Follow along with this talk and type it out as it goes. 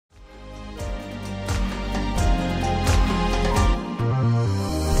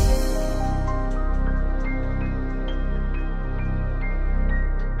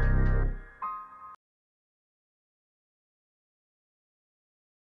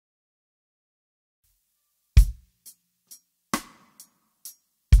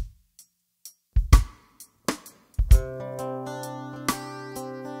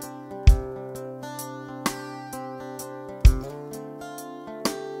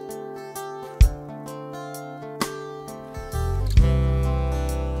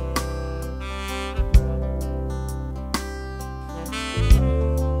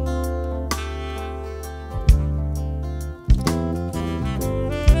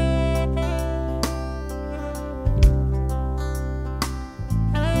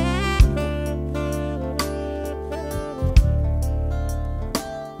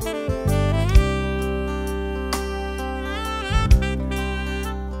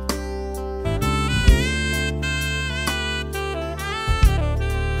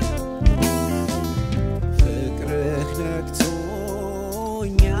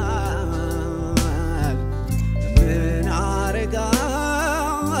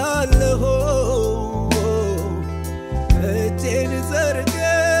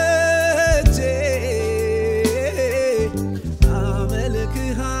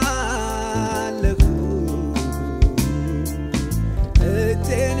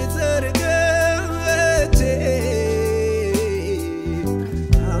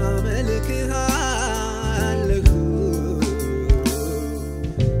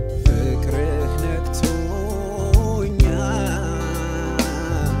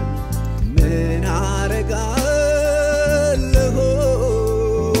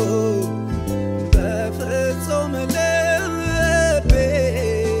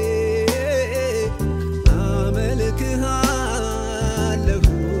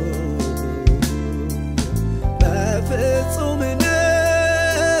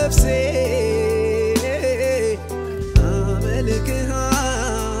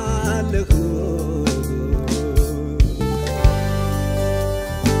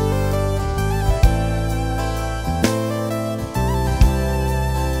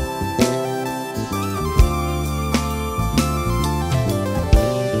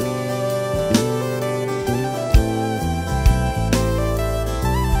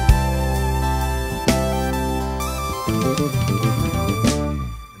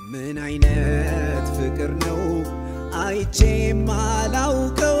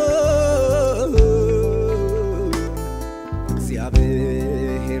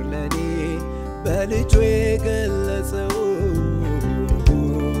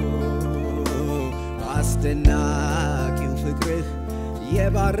አስደናቂው ፍቅርህ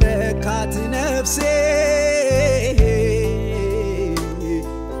የባረካት ነፍሴ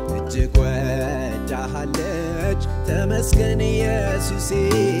እጅግ ወዳሃለች ተመስገን ኢየሱሴ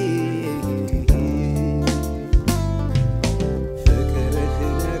ፍቅርህ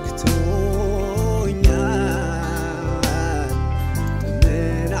ነክቶኛል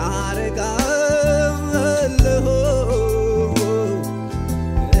ምን አረጋለሁ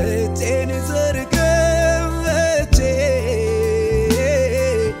እጄን ዘርግቼ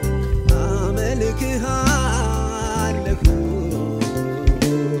አመልክሃለሁ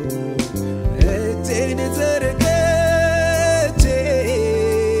እጄን ዘርግቼ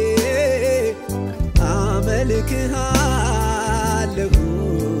አመልክሃለሁ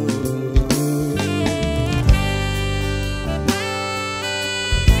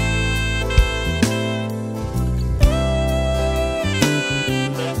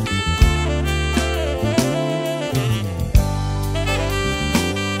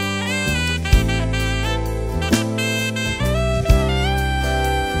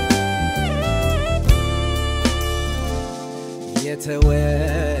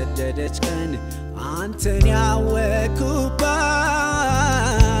የተወደደች ቀን አንተን ያወኩባት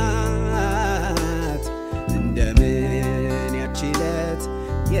እንደምን ያችለት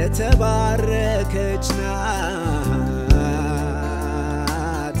የተባረከች ናት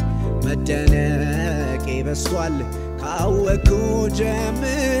መደነቄ በስቷል ካወኩ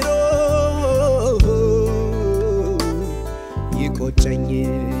ጀምሮ ይቆጨኝ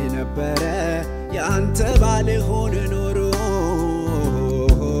ነበረ ያንተ ባልሆን ኖሮ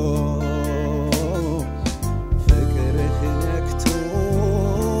ፍቅርህ ነክቶኛል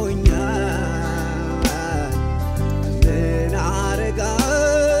ምን አረጋለሁ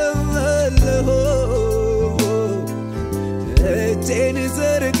እጄን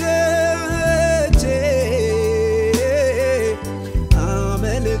ዘርግቼ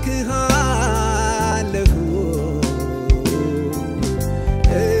አመልክሃለሁ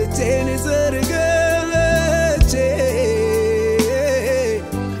እጄን ዘርግቼ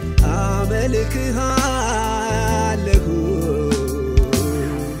አመልክሃለሁ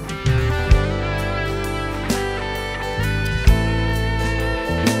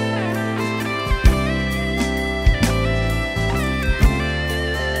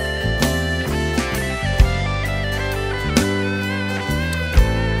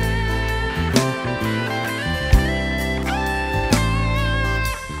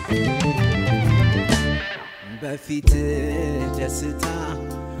በፊት ደስታ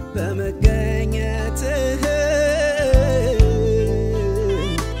በመገኘትህ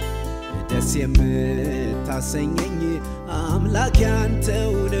ደስ የምታሰኘኝ አምላክ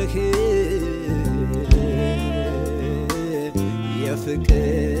ያንተው ነህ የፍቅር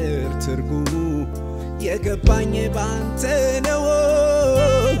ትርጉሙ የገባኝ ባንተ ነው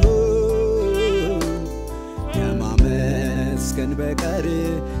ከማመስገን በቀር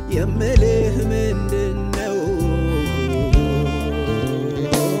የምልህ ምንድነው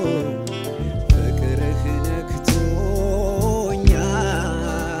ፍቅርህ ነክቶኛል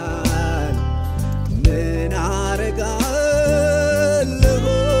ምን አረጋለሁ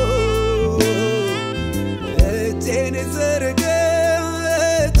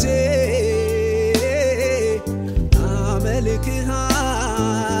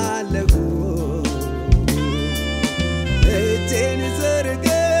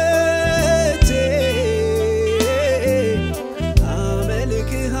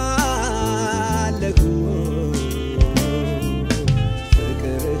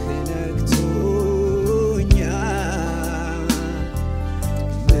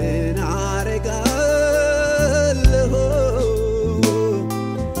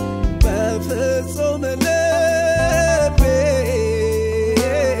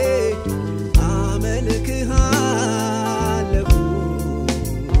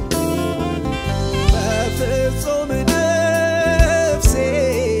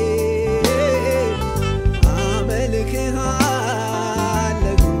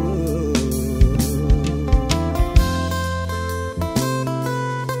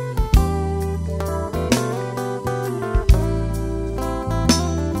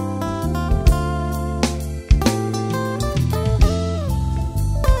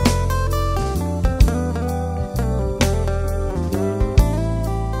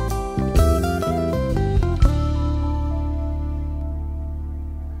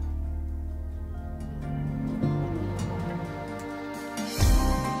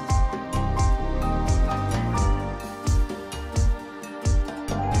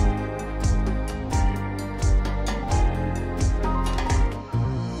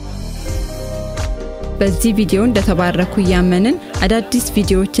በዚህ ቪዲዮ እንደተባረኩ ያመንን አዳዲስ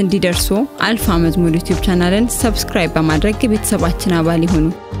ቪዲዮዎች እንዲደርሱ አልፋ መዝሙር ዩቲዩብ ቻናልን ሰብስክራይብ በማድረግ ቤተሰባችን አባል ይሁኑ